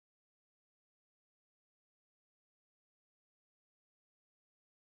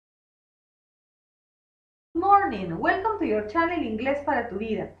morning, welcome to your channel Inglés para tu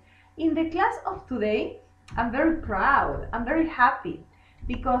vida. In the class of today, I'm very proud, I'm very happy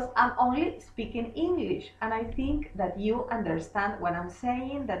because I'm only speaking English and I think that you understand what I'm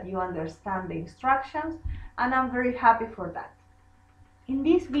saying, that you understand the instructions, and I'm very happy for that. In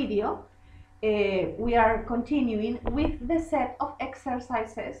this video, we are continuing with the set of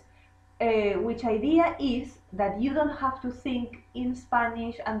exercises which idea is that you don't have to think in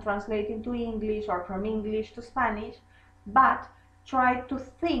Spanish and translate into English or from English to Spanish, but try to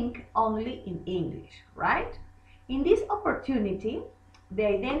think only in English, right? In this opportunity, the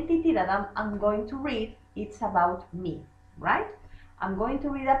identity that I'm going to read, it's about me, right? I'm going to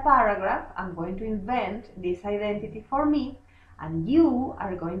read a paragraph, I'm going to invent this identity for me, and you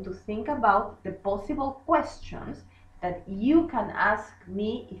are going to think about the possible questions that you can ask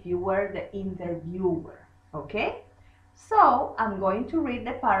me if you were the interviewer, okay? So, I'm going to read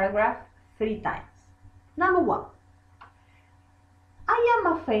the paragraph 3 times. Number 1. I am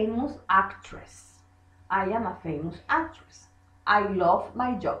a famous actress. I am a famous actress. I love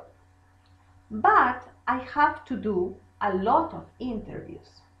my job. But I have to do a lot of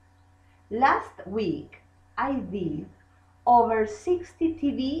interviews. Last week, I did over 60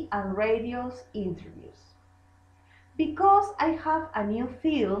 TV and radio interviews. Because I have a new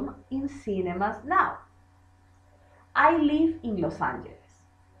film in cinemas now. I live in Los Angeles.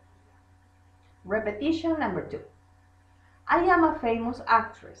 Repetition number 2. I am a famous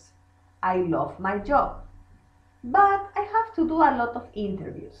actress. I love my job. But I have to do a lot of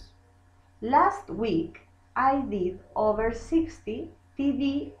interviews. Last week, I did over 60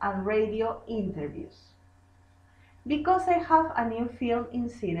 TV and radio interviews. Because I have a new film in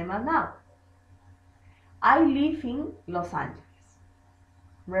cinema now. I live in Los Angeles.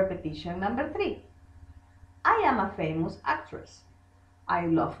 Repetition number 3. I am a famous actress. I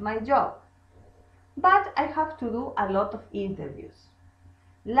love my job. But I have to do a lot of interviews.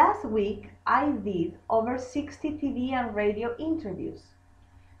 Last week, I did over 60 TV and radio interviews.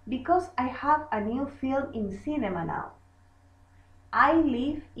 Because I have a new film in cinema now. I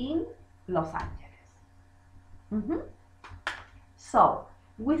live in Los Angeles. So,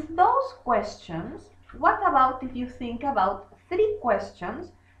 with those questions, what about if you think about 3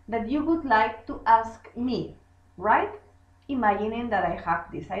 questions that you would like to ask me, right? Imagining that I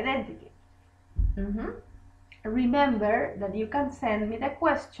have this identity. Remember that you can send me the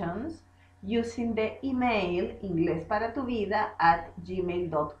questions using the email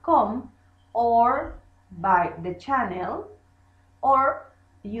inglesparatuvida@gmail.com or by the channel or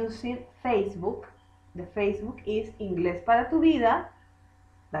using Facebook. The Facebook is Inglés para tu vida.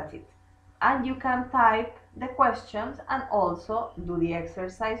 That's it. And you can type the questions and also do the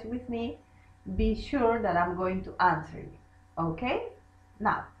exercise with me. Be sure that I'm going to answer you. Okay?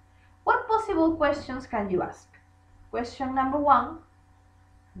 Now, what possible questions can you ask? Question number 1,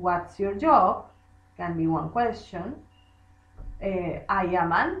 what's your job? Can be one question. I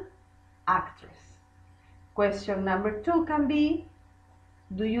am an actress. Question number 2 can be,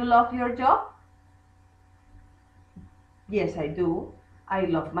 do you love your job? Yes, I do. I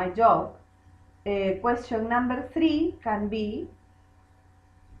love my job. Question number 3 can be,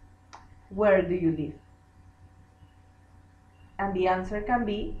 where do you live? And the answer can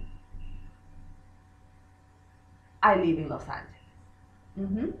be, I live in Los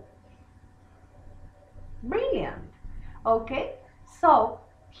Angeles. Brilliant. Okay, so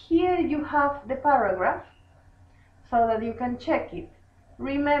here you have the paragraph so that you can check it.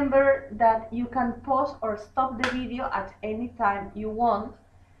 Remember that you can pause or stop the video at any time you want,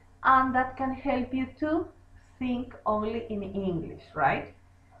 and that can help you to think only in English, right?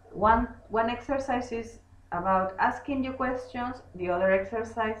 One exercise is about asking you questions, the other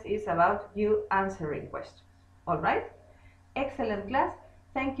exercise is about you answering questions. All right? Excellent class.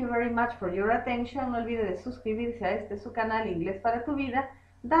 Thank you very much for your attention. No olvide de suscribirse a este su canal Inglés para tu vida,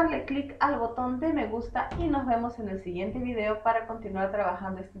 darle clic al botón de me gusta y nos vemos en el siguiente video para continuar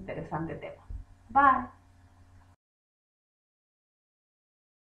trabajando este interesante tema. Bye.